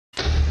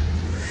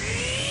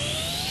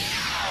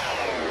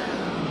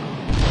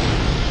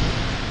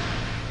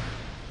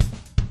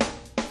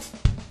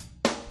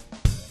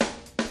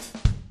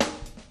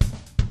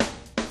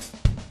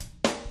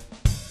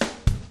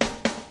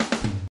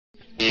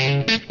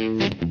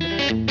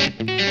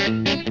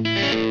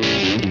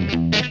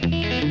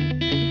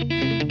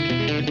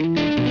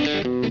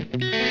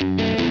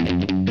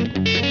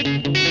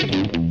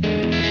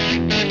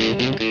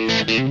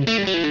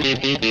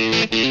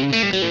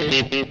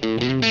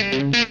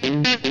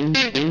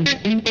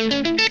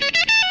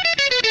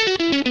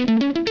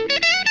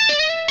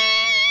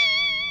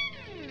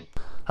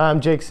I'm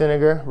Jake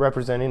Cinninger,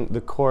 representing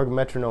the Korg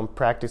metronome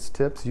practice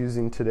tips,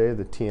 using today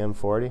the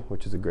TM40,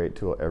 which is a great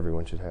tool.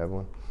 Everyone should have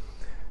one.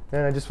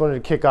 And I just wanted to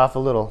kick off a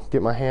little,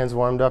 get my hands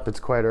warmed up. It's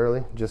quite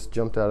early, just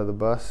jumped out of the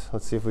bus.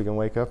 Let's see if we can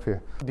wake up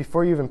here.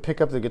 Before you even pick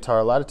up the guitar,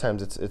 a lot of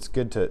times it's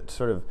good to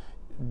sort of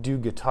do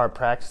guitar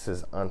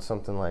practices on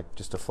something like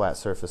just a flat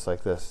surface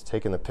like this,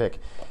 taking the pick.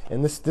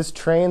 And this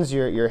trains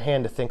your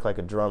hand to think like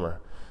a drummer.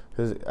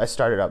 Because I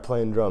started out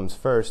playing drums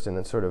first and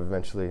then sort of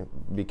eventually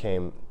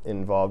became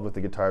involved with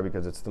the guitar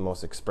because it's the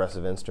most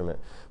expressive instrument.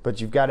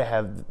 But you've got to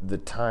have the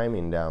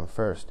timing down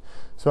first.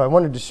 So I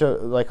wanted to show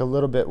like a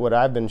little bit what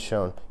I've been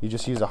shown. You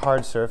just use a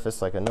hard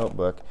surface like a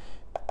notebook.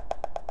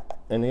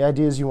 And the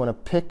idea is you want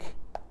to pick,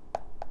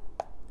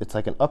 it's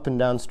like an up and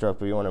down stroke,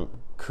 but you want to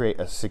create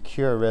a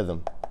secure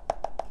rhythm.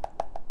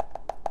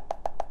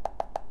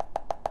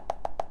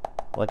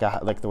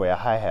 Like the way a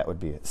hi-hat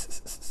would be.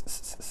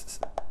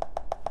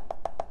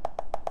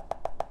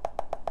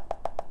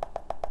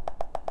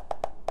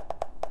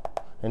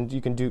 And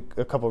you can do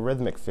a couple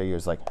rhythmic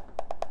figures like.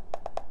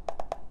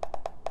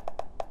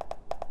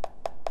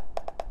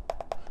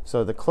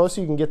 So the closer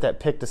you can get that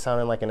pick to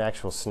sounding like an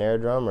actual snare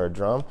drum or a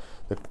drum,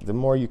 the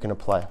more you can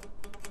apply.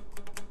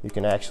 You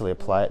can actually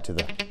apply it to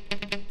the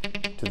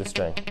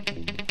string.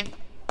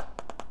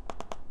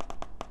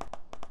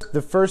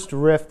 The first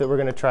riff that we're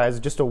going to try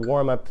is just a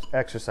warm-up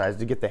exercise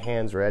to get the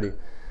hands ready.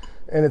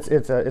 And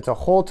it's a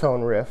whole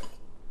tone riff,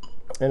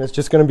 and it's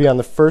just going to be on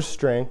the first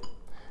string.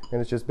 And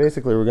it's just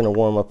basically we're going to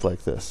warm up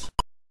like this.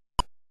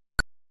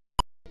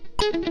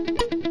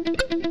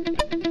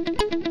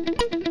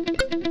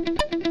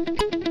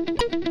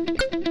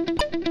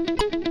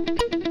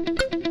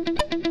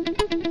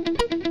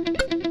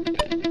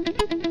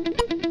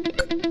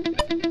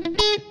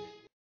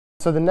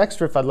 So the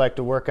next riff I'd like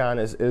to work on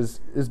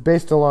is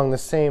based along the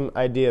same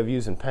idea of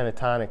using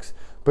pentatonics,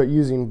 but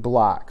using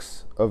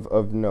blocks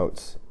of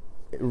notes.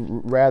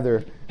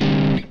 Rather,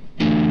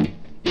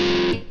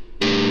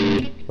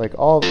 like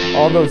all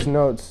those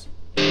notes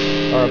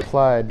are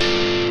applied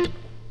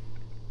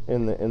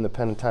in the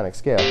pentatonic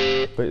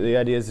scale, but the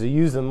idea is to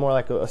use them more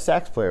like a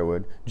sax player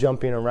would,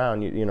 jumping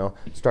around. You know,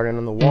 starting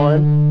on the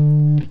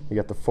 1, you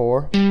got the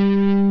 4,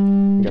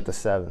 you got the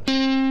 7, you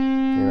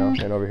know,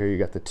 and over here you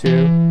got the 2,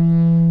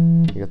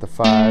 you got the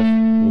 5,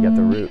 and you got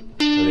the root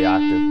or the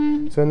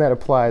octave. So then that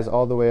applies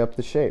all the way up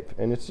the shape,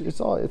 and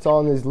it's all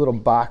in these little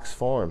box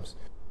forms.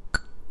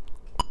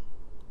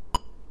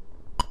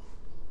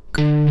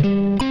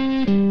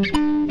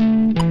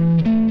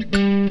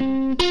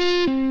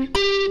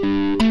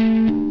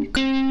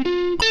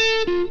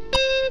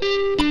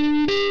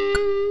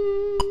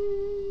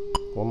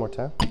 One more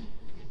time.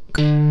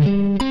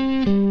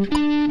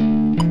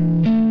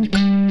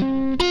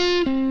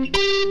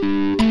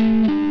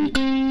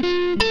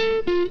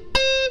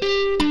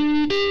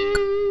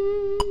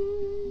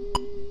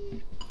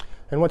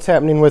 And what's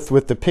happening with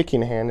the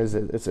picking hand is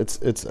it's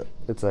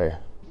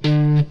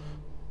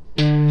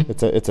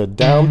a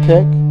down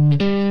pick,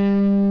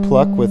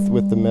 pluck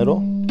with the middle,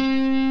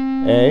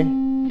 A,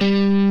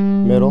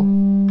 middle.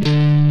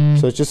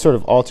 So it's just sort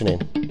of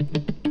alternating.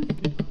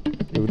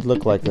 It would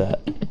look like that.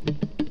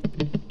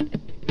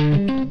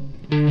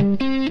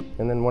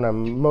 And then when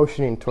I'm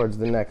motioning towards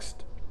the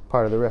next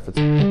part of the riff, it's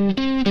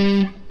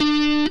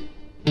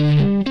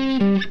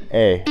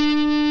A,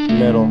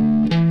 middle,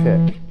 pick,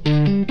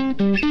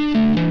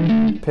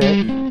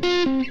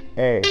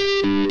 A,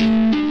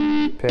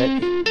 pick,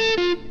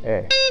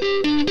 A,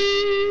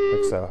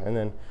 like so. And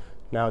then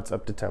now it's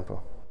up to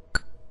tempo.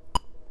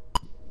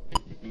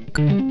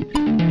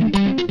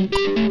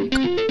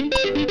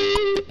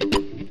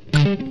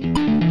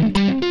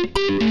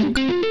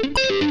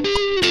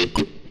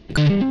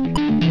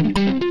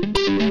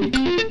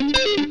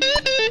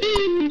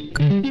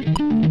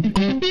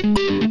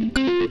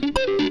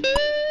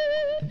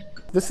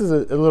 This is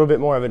a little bit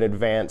more of an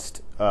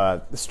advanced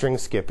string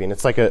skipping.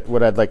 It's like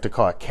what I'd like to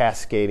call a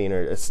cascading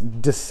or a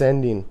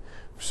descending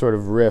sort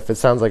of riff. It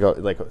sounds like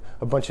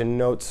a bunch of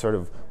notes sort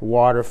of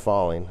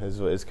waterfalling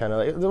is kind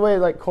of like the way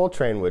like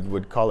Coltrane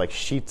would call like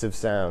sheets of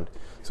sound.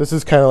 So this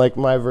is kind of like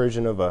my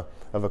version of a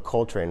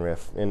Coltrane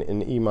riff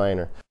in E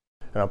minor,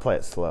 and I'll play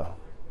it slow.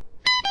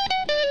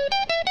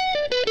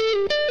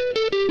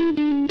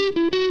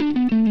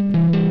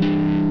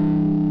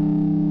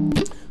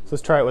 So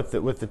let's try it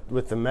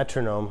with the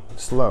metronome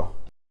slow.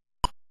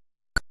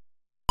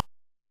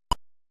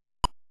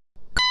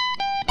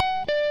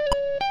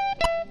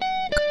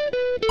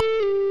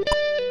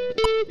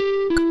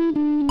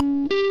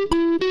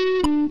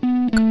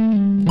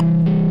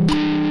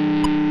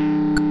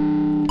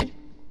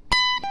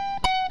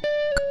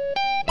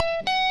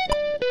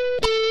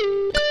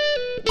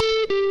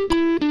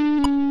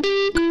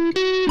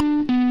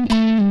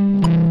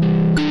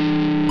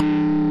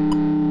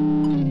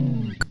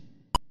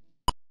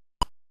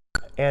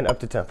 And up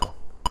to tempo.